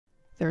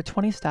There are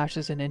 20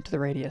 stashes in Into the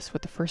Radius,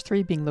 with the first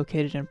 3 being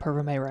located in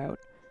Pervome route.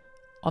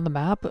 On the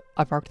map,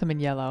 I've marked them in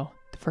yellow.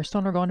 The first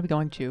one we're going to be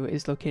going to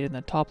is located in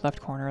the top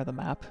left corner of the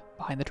map,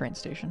 behind the train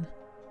station.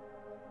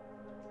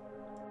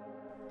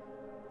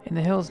 In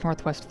the hills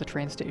northwest of the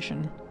train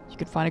station, you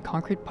can find a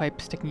concrete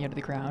pipe sticking out of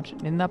the ground,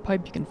 and in that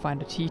pipe you can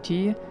find a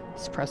TT,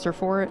 suppressor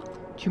for it,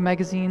 2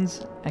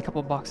 magazines, and a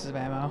couple boxes of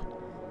ammo.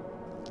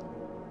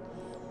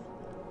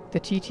 The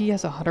TT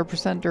has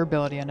 100%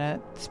 durability in it,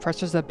 the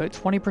suppressor's at about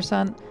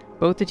 20%,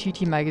 both the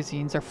TT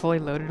magazines are fully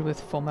loaded with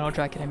full metal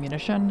jacket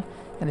ammunition,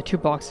 and the 2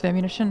 boxes of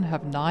ammunition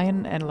have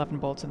 9 and 11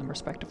 bullets in them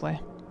respectively.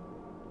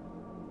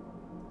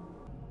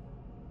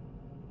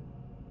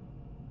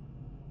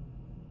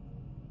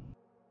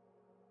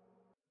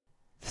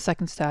 The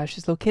second stash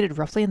is located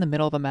roughly in the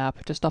middle of the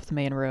map, just off the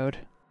main road.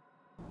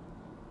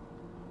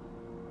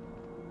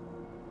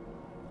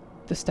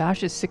 The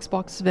stash is 6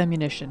 boxes of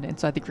ammunition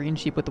inside the green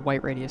Jeep with the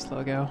white Radius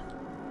logo.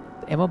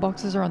 The ammo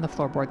boxes are on the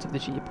floorboards of the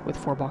Jeep, with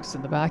 4 boxes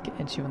in the back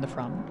and 2 in the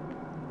front.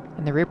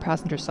 And the rear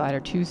passenger side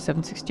are 2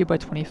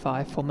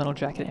 7.62x25 full metal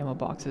jacket ammo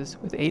boxes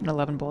with 8 and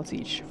 11 bullets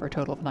each, for a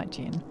total of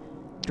 19.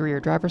 The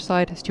rear driver's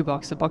side has 2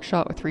 boxes of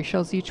buckshot with 3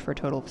 shells each, for a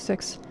total of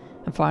 6.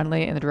 And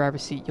finally, in the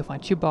driver's seat, you'll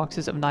find 2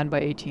 boxes of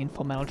 9x18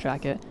 full metal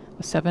jacket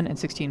with 7 and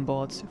 16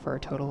 bullets, for a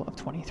total of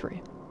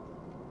 23.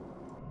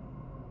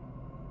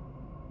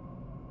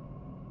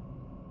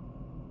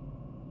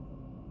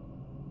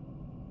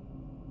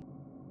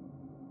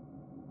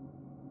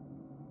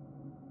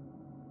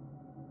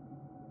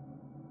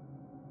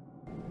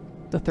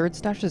 The third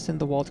stash is in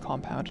the walled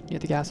compound, near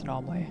the gas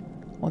anomaly.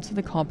 Once in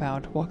the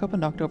compound, walk up a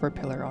knocked over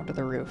pillar onto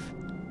the roof.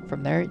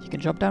 From there, you can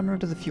jump down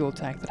into the fuel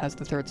tank that has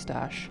the third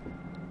stash.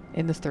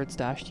 In this third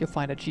stash, you'll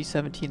find a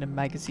G17 and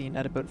magazine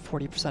at about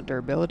 40%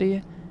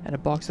 durability, and a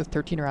box with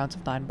 13 rounds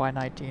of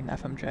 9x19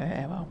 FMJ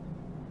ammo.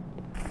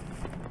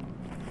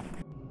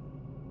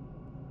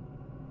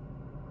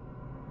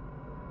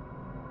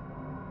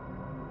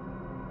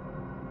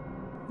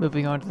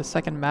 Moving on to the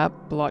second map,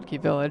 Bolotki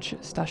Village,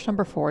 stash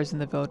number 4 is in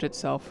the village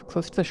itself,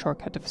 close to the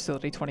shortcut to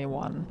Facility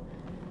 21.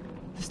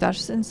 The stash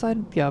is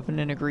inside the oven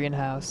in a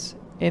greenhouse.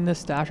 In the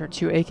stash are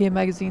 2 AK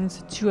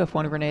magazines, 2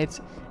 F1 grenades,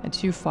 and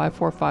 2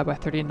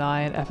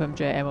 5.45x39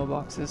 FMJ ammo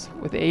boxes,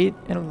 with 8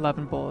 and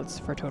 11 bullets,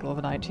 for a total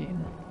of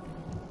 19.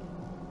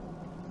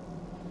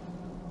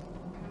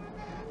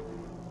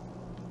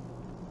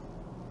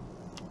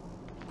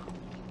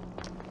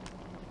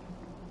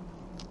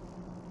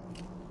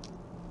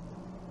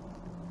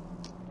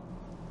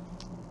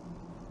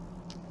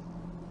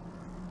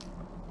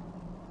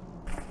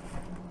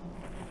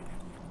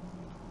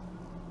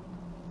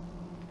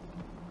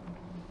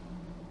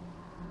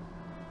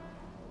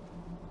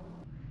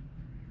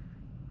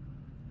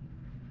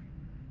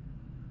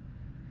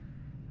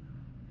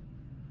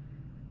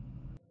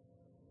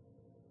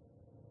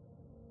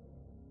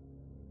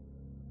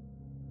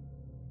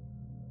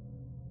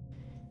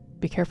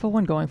 Be careful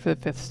when going for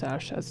the 5th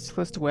stash, as it's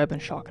close to web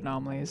and shock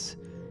anomalies.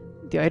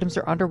 The items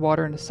are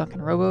underwater in a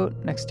sunken rowboat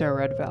next to a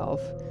red valve.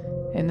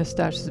 In this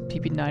stash is a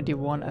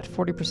PP91 at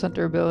 40%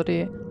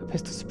 durability, a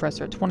pistol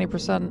suppressor at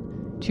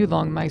 20%, 2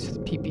 long mags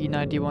with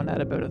PP91 at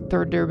about a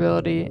third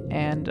durability,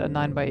 and a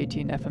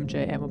 9x18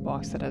 FMJ ammo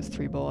box that has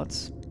 3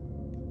 bullets.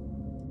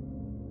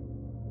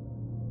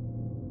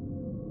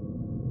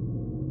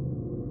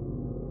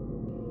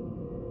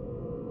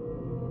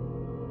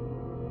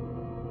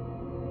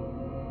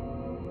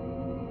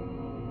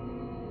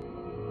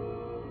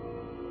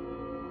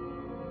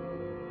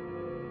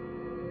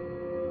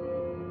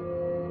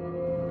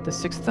 The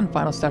 6th and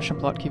final stash in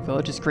Bolotki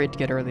Village is great to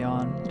get early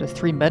on. It has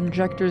 3 med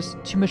injectors,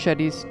 2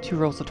 machetes, 2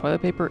 rolls of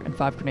toilet paper, and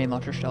 5 grenade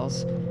launcher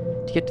shells.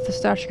 To get to the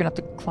stash, you're gonna have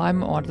to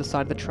climb onto the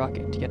side of the truck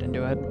to get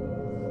into it.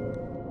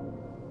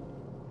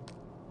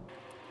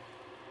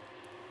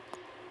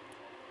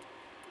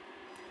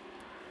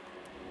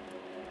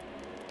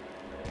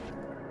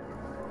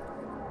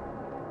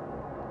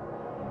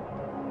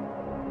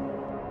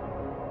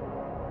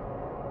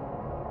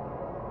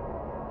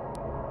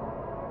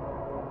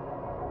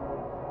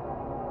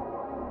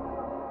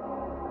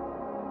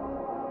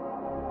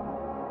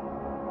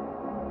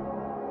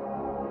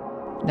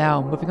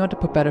 Now, moving on to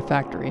PPsh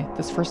Factory,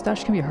 this first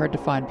stash can be hard to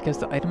find because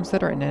the items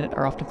that are in it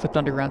are often flipped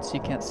underground so you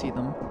can't see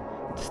them.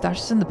 The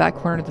stash is in the back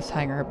corner of this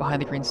hangar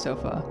behind the green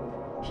sofa.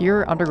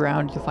 Here,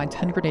 underground, you'll find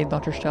 10 grenade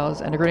launcher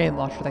shells and a grenade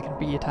launcher that can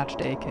be attached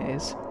to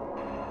AKs.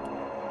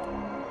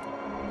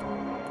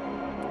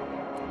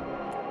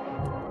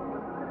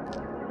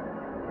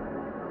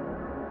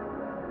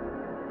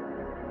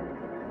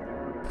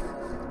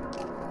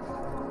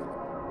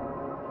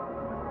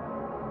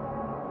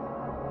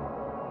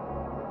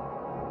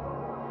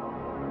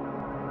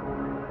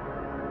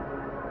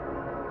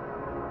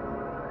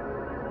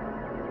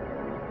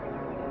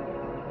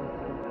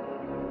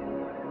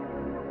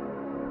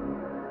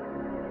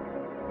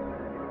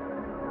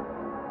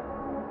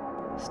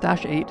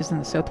 Stash 8 is in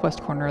the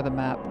southwest corner of the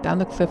map, down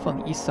the cliff on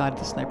the east side of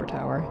the sniper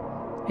tower.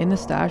 In the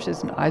stash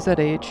is an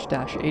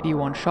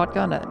IZH-81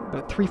 shotgun at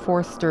about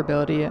 3/4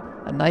 durability,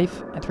 a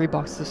knife, and 3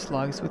 boxes of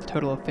slugs with a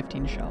total of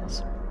 15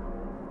 shells.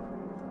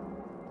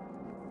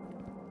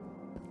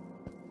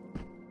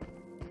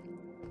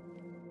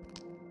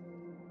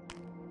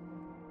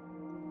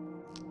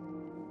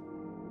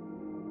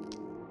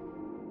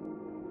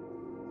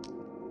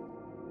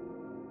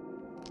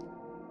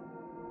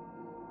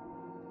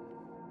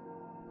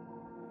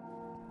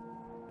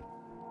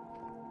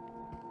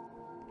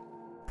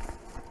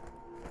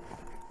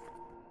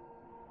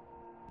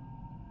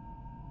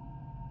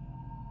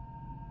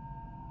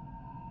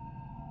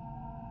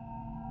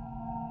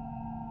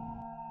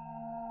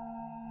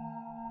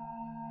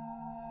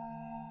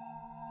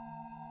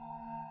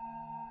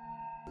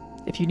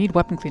 If you need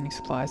weapon cleaning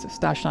supplies,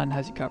 Stash 9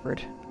 has you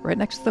covered. Right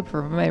next to the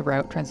Verme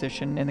route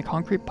transition in the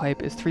concrete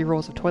pipe is 3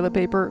 rolls of toilet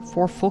paper,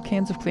 4 full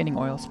cans of cleaning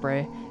oil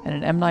spray, and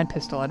an M9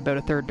 pistol at about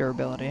a third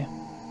durability.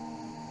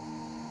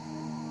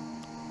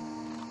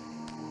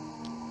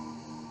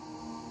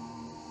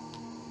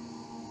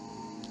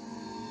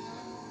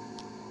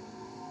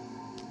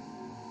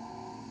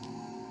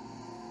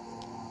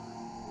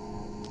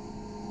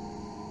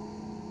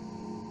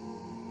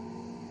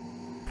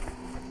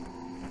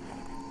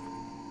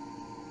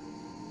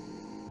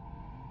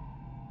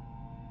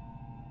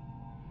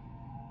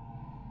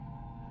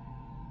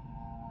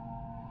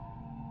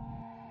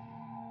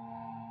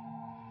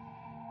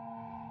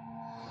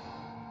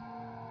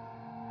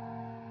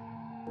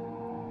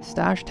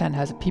 Stash 10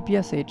 has a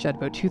PPsh at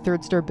about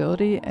 2/3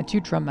 durability and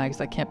 2 drum mags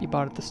that can't be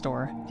bought at the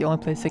store. The only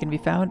place they can be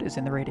found is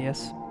in the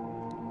radius.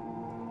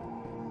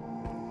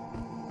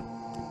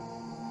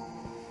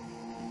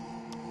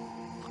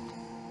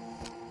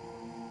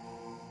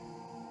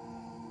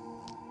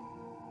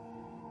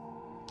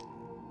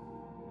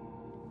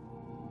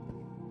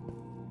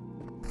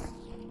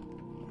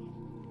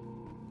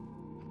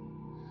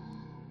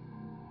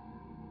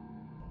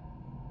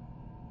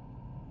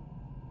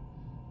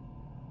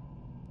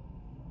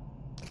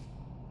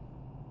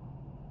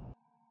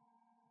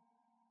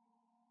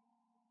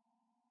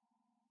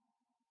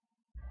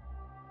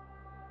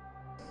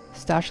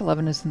 Stash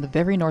 11 is in the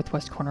very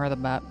northwest corner of the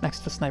map, next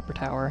to the sniper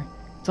tower.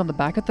 It's on the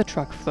back of the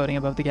truck floating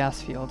above the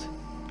gas field.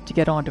 To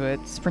get onto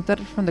it, sprint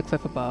at it from the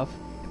cliff above.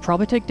 You'll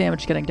probably take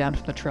damage getting down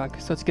from the truck,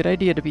 so it's a good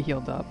idea to be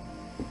healed up.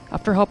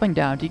 After hopping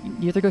down, you can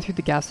either go through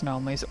the gas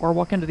anomalies or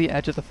walk into the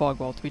edge of the fog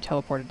wall to be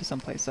teleported to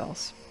someplace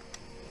else.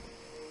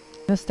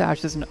 In the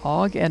stash is an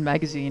AUG and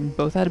magazine,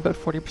 both at about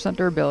 40%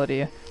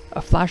 durability,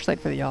 a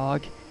flashlight for the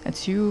AUG, and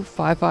 2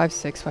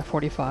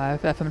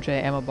 5.56x45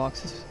 FMJ ammo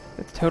boxes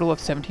with a total of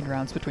 17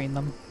 rounds between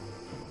them.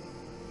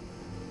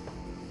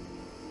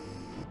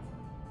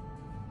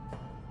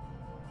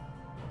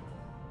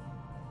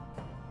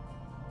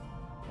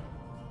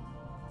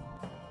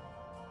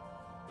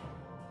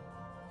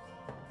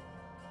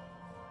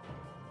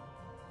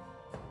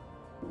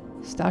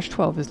 Stash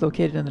 12 is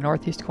located in the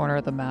northeast corner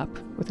of the map,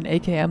 with an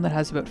AKM that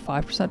has about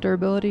 5%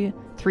 durability,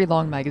 3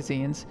 long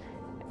magazines,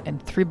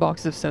 and 3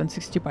 boxes of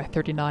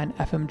 7.62x39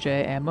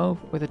 FMJ ammo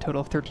with a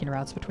total of 13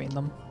 rounds between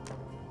them.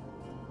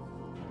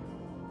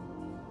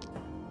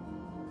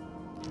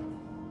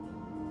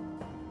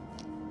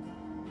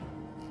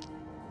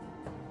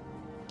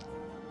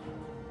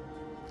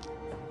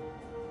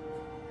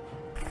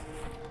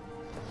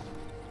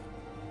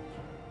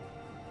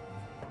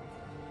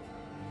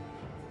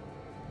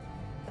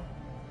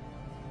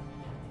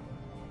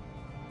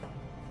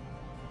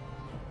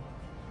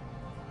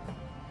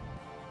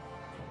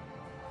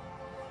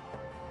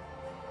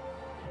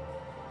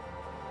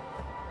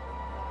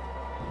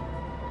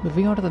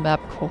 Moving on to the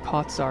map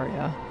Kolkot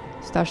Zarya,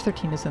 Stash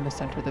 13 is in the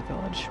center of the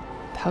village.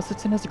 The house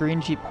it's in has a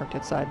green Jeep parked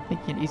outside,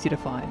 making it easy to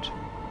find.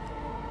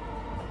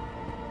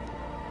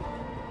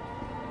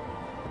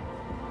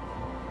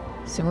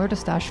 Similar to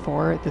Stash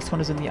 4, this one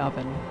is in the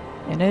oven.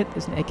 In it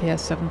is an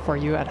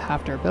AKS-74U at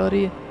half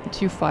durability and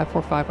 2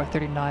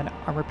 5.45x39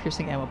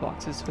 armor-piercing ammo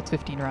boxes with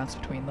 15 rounds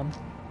between them.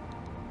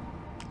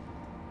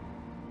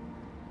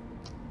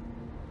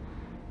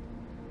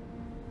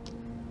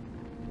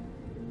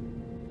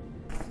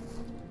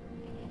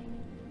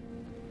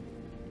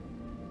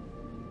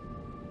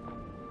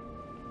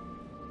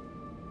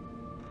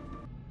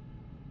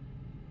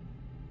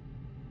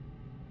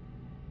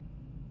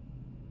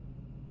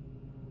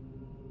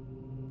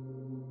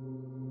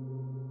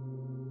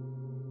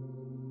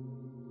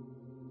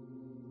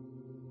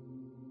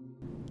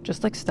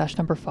 Just like Stash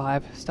number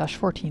 5, Stash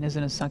 14 is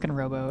in a sunken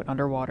rowboat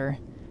underwater.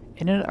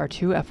 In it are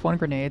 2 F1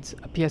 grenades,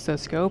 a PSO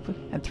scope,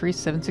 and 3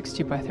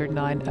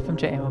 7.62x39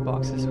 FMJ ammo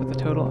boxes with a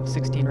total of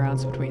 16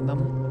 rounds between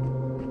them.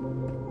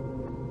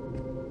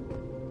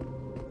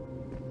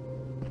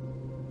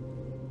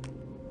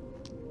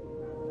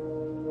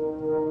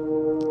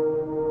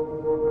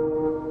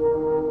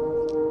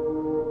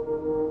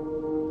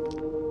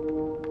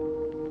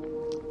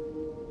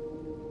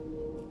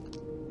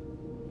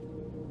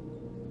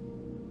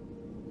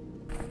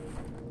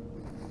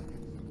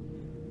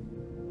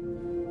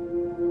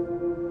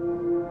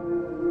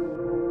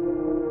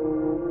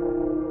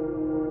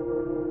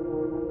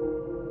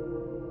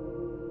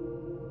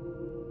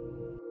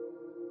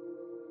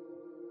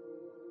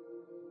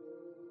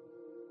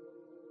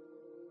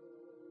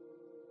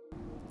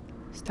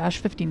 Stash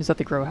 15 is at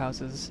the grow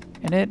houses.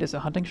 In it is a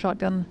hunting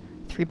shotgun,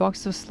 3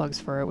 boxes of slugs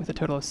for it with a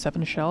total of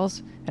 7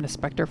 shells, and a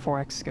Spectr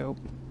 4X scope.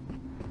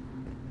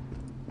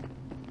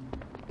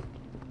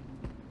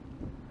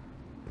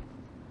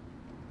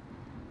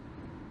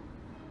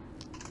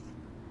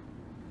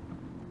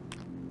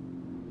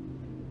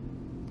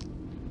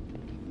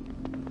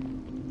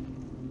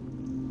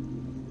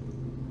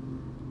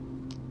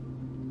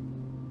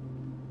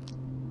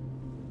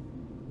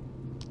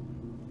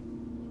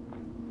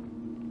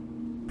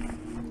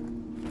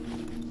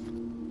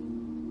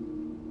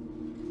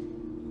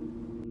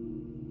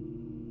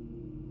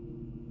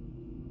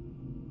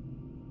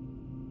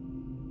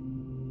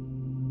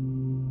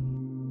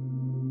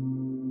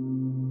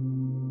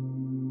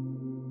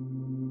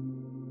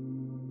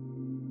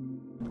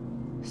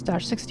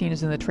 Stash 16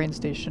 is in the train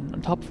station,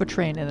 on top of a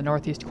train in the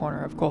northeast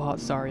corner of Kolhat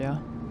Zarya.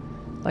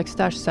 Like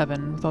Stash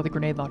 7, with all the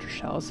grenade launcher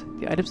shells,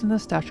 the items in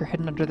this stash are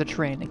hidden under the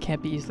train and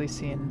can't be easily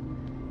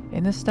seen.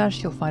 In this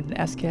stash you'll find an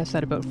SKS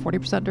at about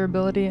 40%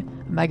 durability,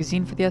 a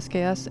magazine for the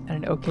SKS, and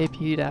an OK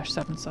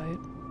PPsh sight.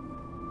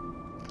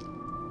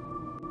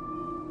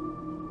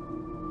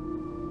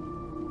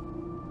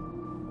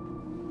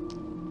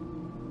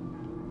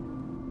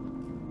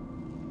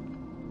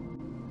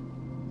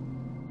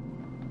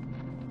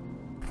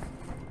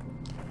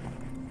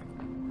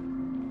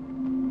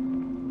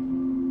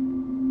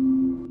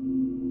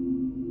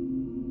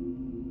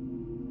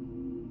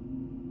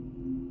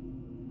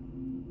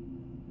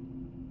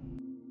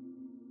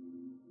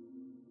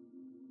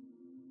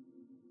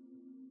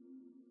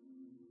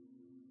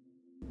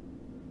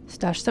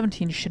 Stash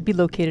 17 should be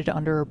located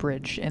under a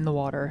bridge in the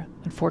water.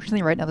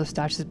 Unfortunately right now the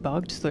stash is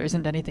bugged, so there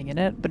isn't anything in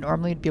it, but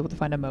normally you'd be able to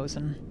find a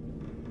Mosin.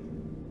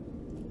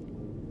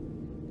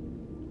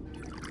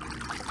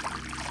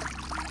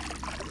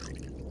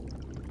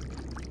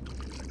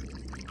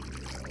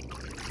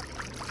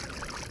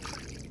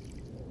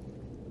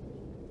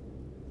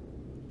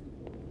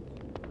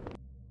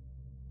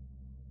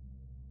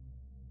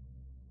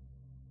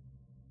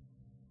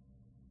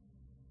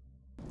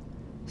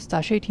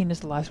 Stash 18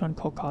 is the last one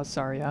called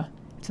Zarya.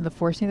 It's in the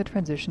forest near the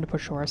transition to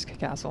Peshorsk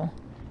Castle.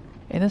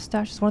 In this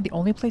stash is one of the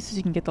only places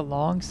you can get the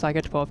long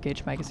Saiga 12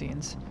 gauge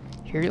magazines.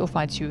 Here you'll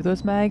find 2 of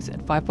those mags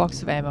and 5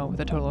 boxes of ammo with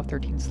a total of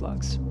 13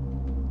 slugs.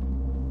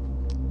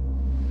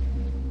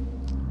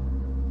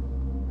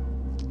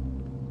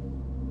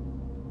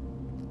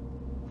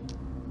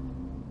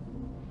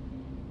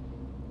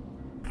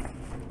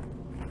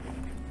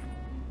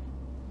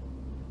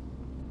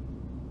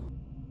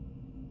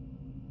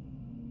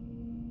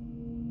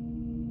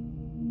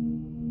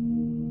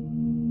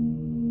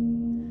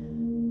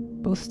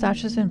 Both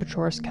stashes in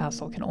Peshorsk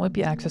Castle can only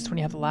be accessed when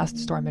you have the last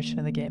store mission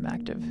in the game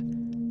active.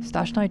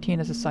 Stash 19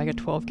 is a Saiga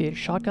 12 gauge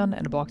shotgun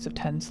and a box of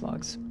 10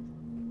 slugs.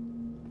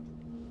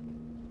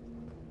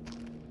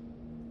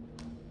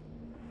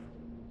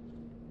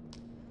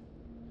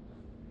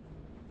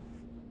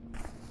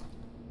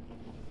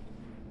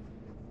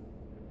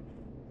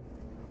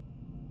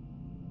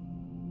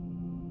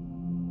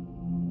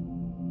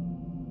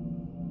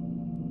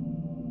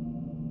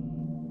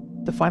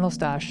 The final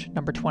stash,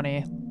 number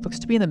 20, looks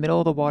to be in the middle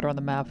of the water on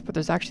the map, but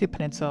there's actually a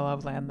peninsula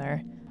of land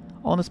there.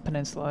 On this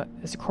peninsula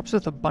is a corpse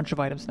with a bunch of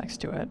items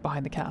next to it,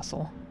 behind the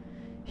castle.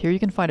 Here you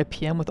can find a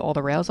PM with all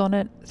the rails on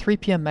it, 3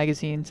 PM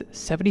magazines,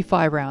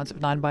 75 rounds of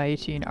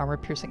 9x18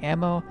 armor-piercing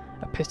ammo,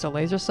 a pistol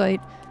laser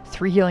sight,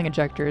 3 healing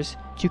injectors,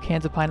 2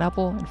 cans of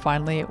pineapple, and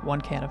finally,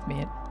 1 can of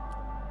meat.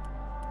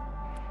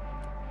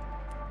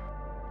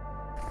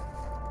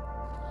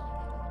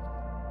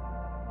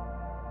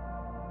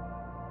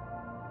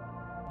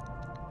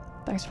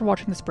 Thanks for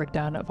watching this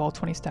breakdown of all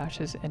 20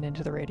 stashes and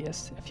Into the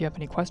Radius. If you have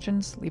any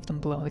questions, leave them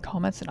below in the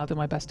comments and I'll do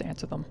my best to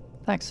answer them.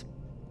 Thanks!